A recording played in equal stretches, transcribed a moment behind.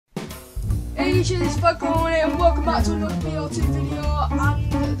Hey YouTube, this is Vodka and welcome back to another BO2 video,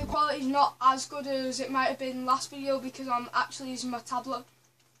 and the quality is not as good as it might have been last video because I'm actually using my tablet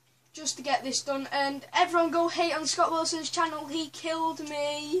just to get this done. And everyone go hate on Scott Wilson's channel. He killed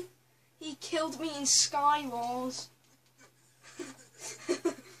me. He killed me in Skywars.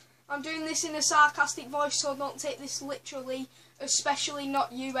 I'm doing this in a sarcastic voice, so don't take this literally, especially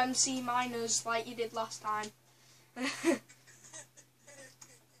not you MC Miners like you did last time.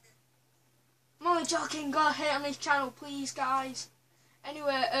 I'm only joking, go hate on this channel please guys.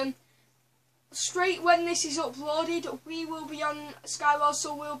 Anyway, straight when this is uploaded we will be on Skywars,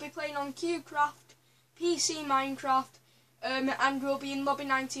 so we'll be playing on CubeCraft, PC Minecraft, and we'll be in Lobby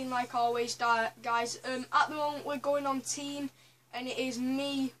 19 like always guys. At the moment we're going on team and it is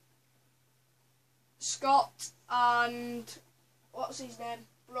me, Scott and what's his name?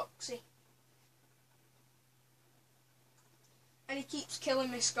 Brooksy. And he keeps killing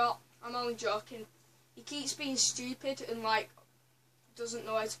me, Scott. I'm only joking. He keeps being stupid and like doesn't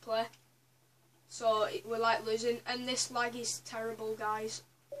know how to play. So we're like losing, and this lag is terrible, guys.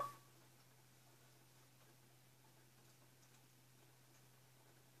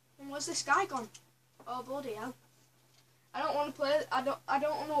 And where's this guy gone? Oh bloody hell! I don't want to play. I don't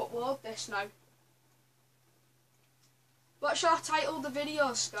want to upload this now. What shall I title the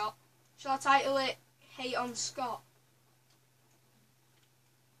video, Scott? Shall I title it "Hate on Scott"?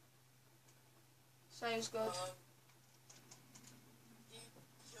 Sounds good.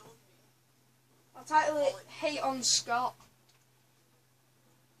 I'll title it "Hate on Scott."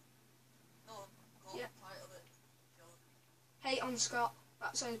 No, yeah. Title it "Hate on Scott."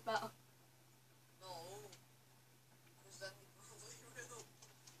 That sounds better. No, because then they will.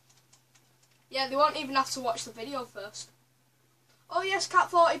 Yeah, they won't even have to watch the video first. Oh yes,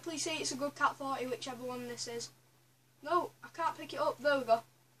 Cat 40, please say it's a good Cat 40, whichever one this is. No, I can't pick it up. There we go.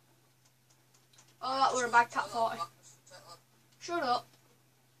 Oh, that were a bad Cat 40. Shut up.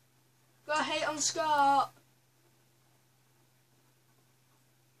 Go hate on Scott.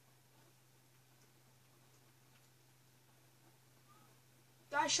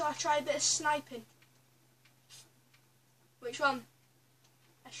 Guys, shall I try a bit of sniping? Which one?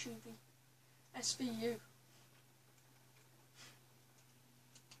 SUV. SVU.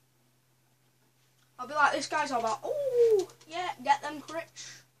 I'll be like, this guy's all about, oh, yeah, get them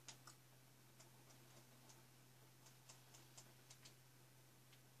crits.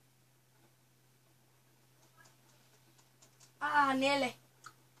 Ah, nearly.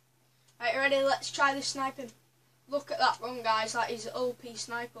 Right, ready? Let's try this sniping. Look at that run, guys. That is OP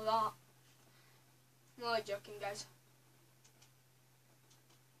sniper, that. I'm only joking, guys.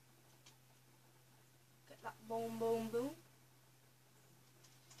 Get that boom, boom, boom.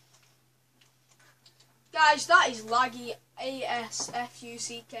 Guys, that is laggy.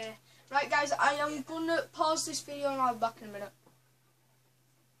 ASFUCK. Right, guys, I am gonna pause this video and I'll be back in a minute.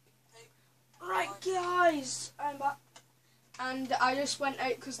 Right, guys, I'm back. And I just went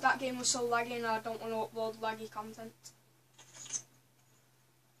out because that game was so laggy and I don't want to upload laggy content.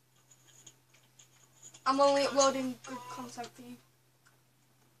 I'm only uploading good content for you.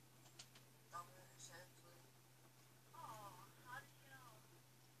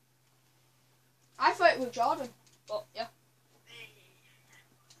 I thought it was Jordan, but yeah.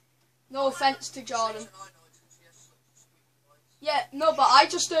 No offense to Jordan. Yeah, no, but I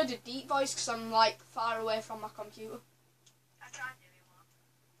just heard a deep voice because I'm like far away from my computer.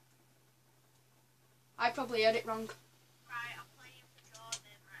 I probably heard it wrong. Right, I'm playing for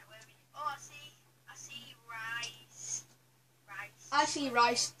Jordan. Right, where are you? Oh, I see Rice. I see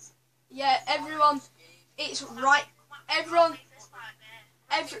Rice. Yeah, everyone, it's right. Everyone,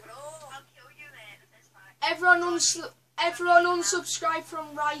 everyone unsubscribe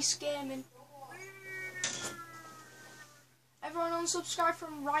from Rice Gaming. Everyone unsubscribe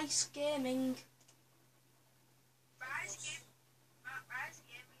from Rice Gaming.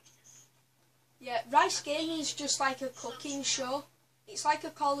 Yeah, Rice Gaming is just like a cooking show. It's like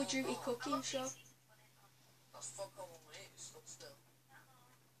a Call of Duty cooking show. That's fuck all mate, it's stuck still.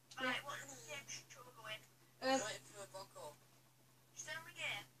 Yeah. Right, what game should we go in? I'm waiting for a Vodka. Still in the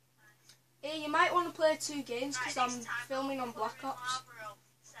game? Yeah, you might want to play 2 games because I'm filming on Black Ops. Fuck her,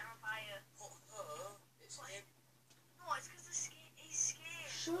 it's him. No, it's because he's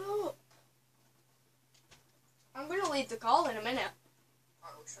scared. Shut up. I'm going to leave the call in a minute.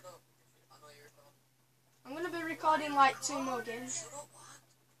 Alright, well shut up. I know you're recording. I'm going to be recording like 2 more games. Shut up, what?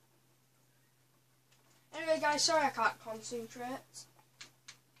 Anyway guys, sorry I can't concentrate.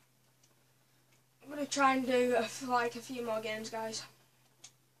 I'm going to try and do like a few more games, guys.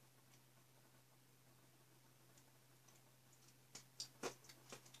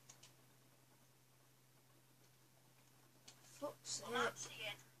 sake. I'm not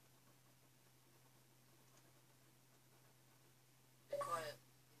seeing. Be quiet.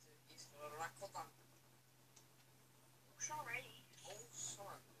 He's alright, hold on. Sorry. Oh,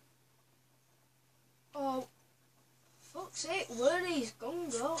 sorry. Oh, fuck's sake, where is gone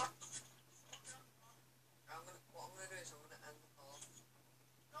go? What I'm gonna do is I'm gonna end the call.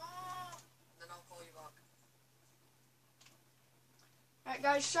 No. And then I'll call you back. Right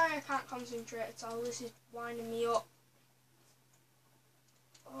guys, sorry I can't concentrate at all, this is winding me up.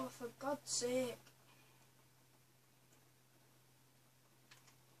 Oh, for God's sake.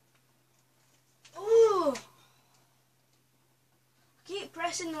 Oh! I keep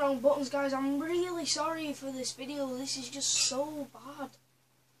pressing the wrong buttons, guys. I'm really sorry for this video. This is just so bad.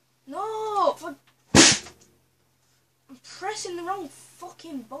 No! I'm pressing the wrong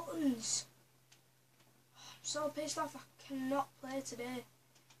fucking buttons. I'm so pissed off I cannot play today.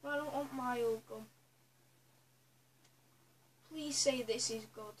 No, I don't want my old gun. Please say this is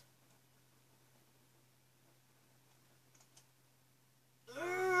good.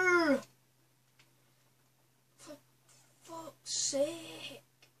 Urgh. For fuck's sake.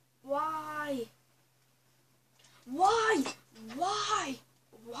 Why? Why? Why?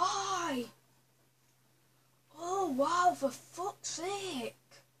 Why? Oh wow, for fuck's sake.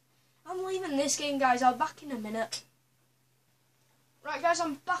 I'm leaving this game, guys. I'll be back in a minute. Right guys,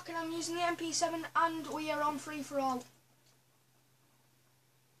 I'm back and I'm using the MP7 and we are on free for all.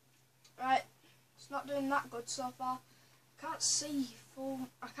 Right, it's not doing that good so far. I can't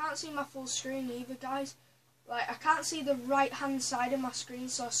see my full screen either, guys. Like, I can't see the right hand side of my screen,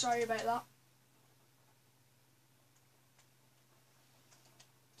 so sorry about that.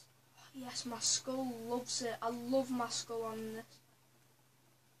 Yes, my skull loves it. I love my skull on this.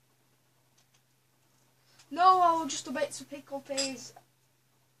 No, I will just a bit to pick up his.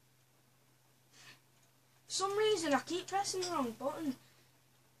 For some reason, I keep pressing the wrong button.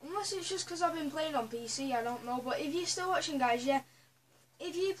 Unless it's just because I've been playing on PC, I don't know. But if you're still watching, guys, yeah.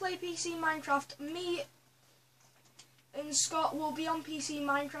 If you play PC Minecraft, me and Scott will be on PC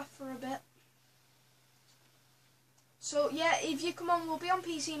Minecraft for a bit. So, yeah, if you come on, we'll be on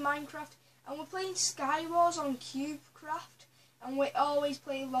PC Minecraft. And we're playing Skywars on CubeCraft. And we always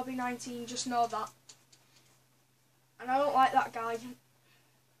play Lobby 19, just know that. And I don't like that guy.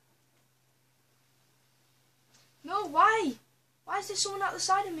 No, why? Why is there someone at the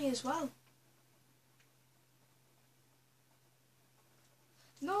side of me as well?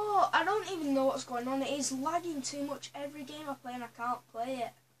 No, I don't even know what's going on. It is lagging too much. Every game I play and I can't play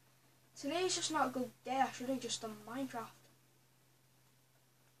it. Today's just not a good day. I should have just done Minecraft.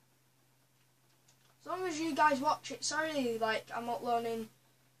 As long as you guys watch it. Sorry, like, I'm uploading.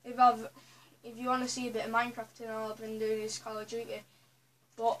 If you want to see a bit of Minecraft and all I've been doing is Call of Duty.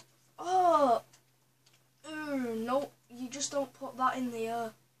 But, oh, no, you just don't put that in the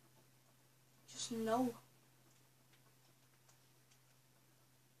air. Just no.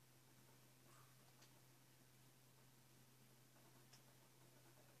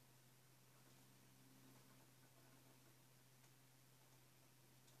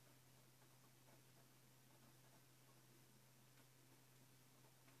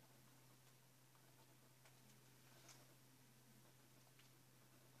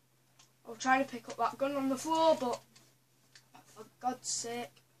 I'll try to pick up that gun on the floor, but for God's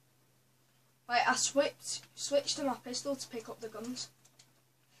sake. Like, I switched to my pistol to pick up the guns.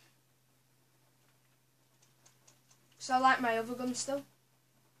 So I like my other gun still.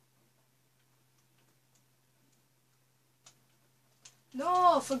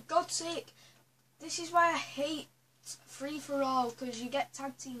 No, for God's sake. This is why I hate free-for-all, because you get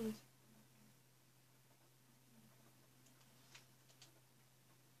tag teamed.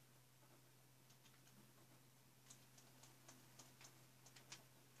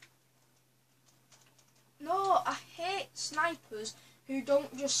 No, I hate snipers who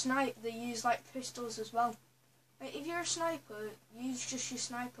don't just snipe, they use like pistols as well. Like, if you're a sniper, use just your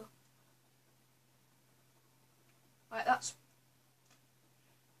sniper. Like, that's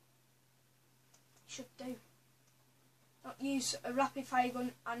what you should do. Don't use a rapid fire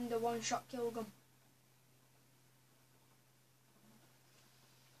gun and a one-shot kill gun.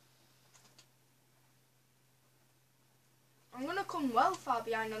 I'm gonna come well far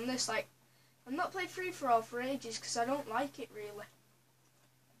behind on this. Like, I've not played free-for-all for ages because I don't like it really.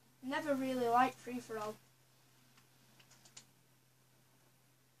 Never really liked free-for-all.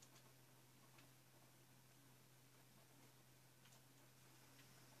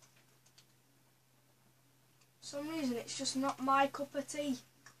 For some reason it's just not my cup of tea.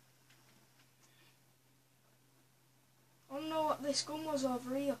 I don't know what this gun was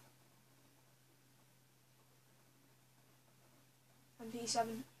over here.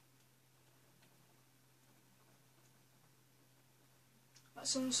 MP7. Let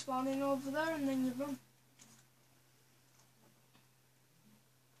someone spawn in over there and then you run.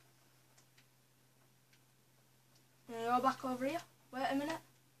 Go back over here. Wait a minute.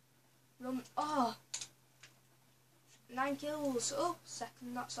 Run. Oh! 9 kills. Oh,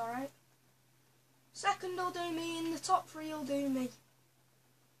 second, that's alright. Second will do me, and the top 3 will do me.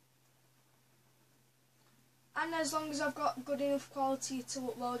 And as long as I've got good enough quality to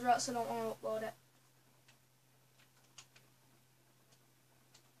upload, or else I don't want to upload it.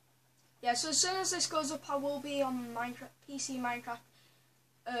 Yeah, so as soon as this goes up, I will be on Minecraft, PC Minecraft,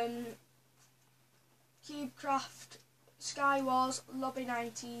 CubeCraft, Skywars, Lobby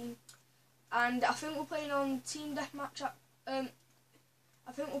 19, and I think we're playing on Team Deathmatch.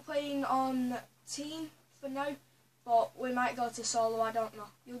 I think we're playing on Team for now, but we might go to solo, I don't know.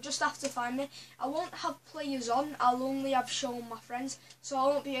 You'll just have to find me. I won't have players on, I'll only have shown my friends, so I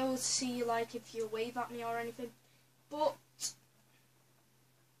won't be able to see like if you wave at me or anything. But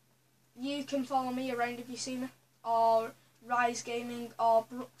you can follow me around if you see me, or Rise Gaming or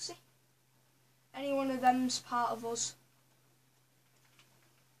Brooksy. Any one of them's part of us.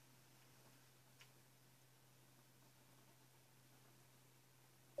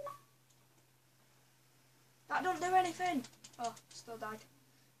 That don't do anything. Oh, still died.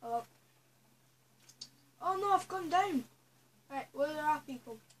 Oh, well. Oh no, I've gone down. Right, where are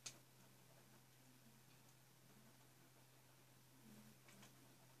people?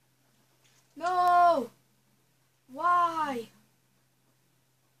 No! Why?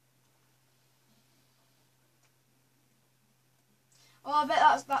 Oh, I bet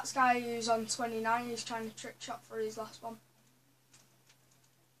that's that guy who's on 29. He's trying to trick shot for his last one.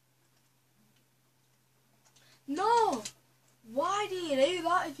 No! Why do you do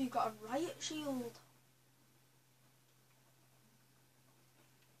that if you've got a riot shield?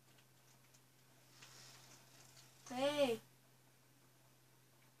 Hey.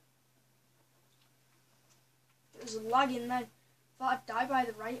 It was lagging then. Thought I'd die by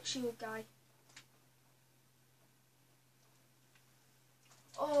the riot shield guy.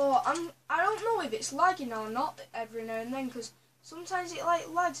 Oh, I don't know if it's lagging or not every now and then, because sometimes it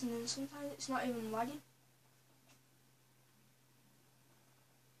like lags and then sometimes it's not even lagging.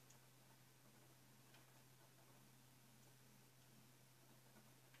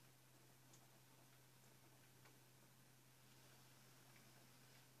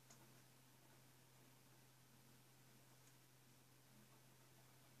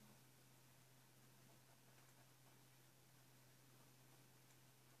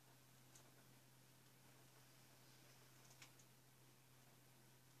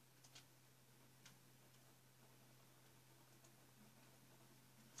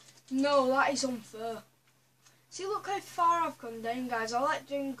 No, that is unfair. See, look how far I've come down, guys. I like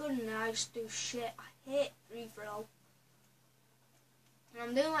doing good and I just do shit. I hate free throw. And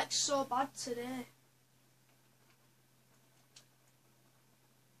I'm doing like so bad today.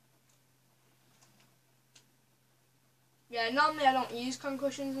 Yeah, normally I don't use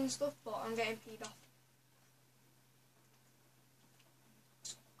concussions and stuff, but I'm getting peed off.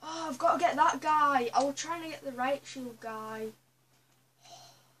 Oh, I've got to get that guy. I was trying to get the right shield guy.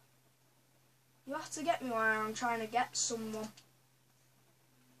 You have to get me where I'm trying to get someone.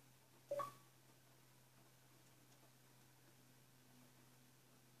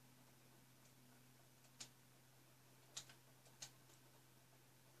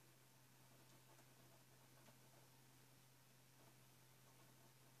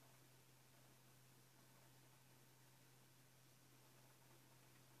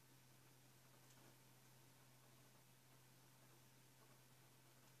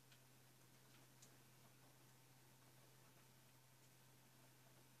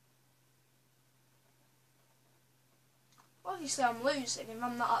 Obviously I'm losing if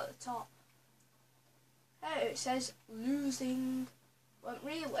I'm not at the top. Hey, it says losing. Well,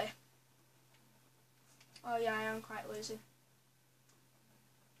 really? Oh yeah, I am quite losing.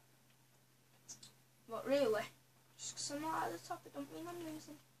 But really, just because I'm not at the top, it don't mean I'm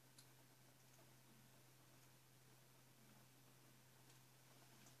losing.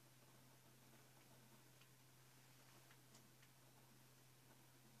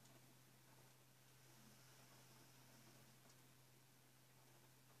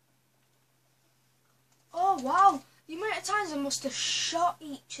 Oh wow, the amount of times I must have shot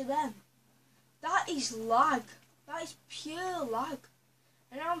each of them. That is lag. That is pure lag.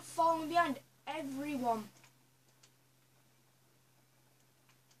 And now I'm falling behind everyone.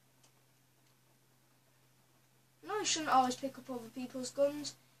 I know I shouldn't always pick up other people's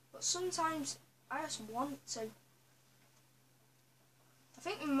guns, but sometimes I just want to. I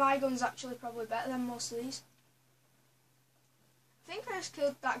think my gun's actually probably better than most of these. I think I just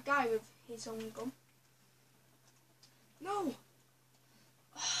killed that guy with his own gun. No!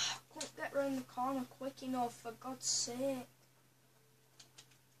 Oh, I couldn't get round the corner quick enough, for God's sake.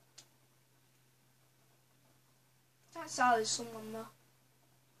 That's how there's someone there.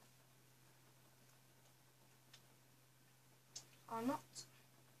 Or not.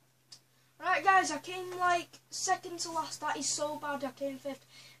 Right guys, I came like second to last. That is so bad, I came fifth.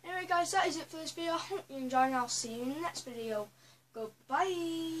 Anyway guys, that is it for this video. I hope you enjoyed and I'll see you in the next video. Goodbye.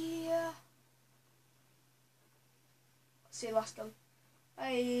 See you last gun.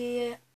 Bye.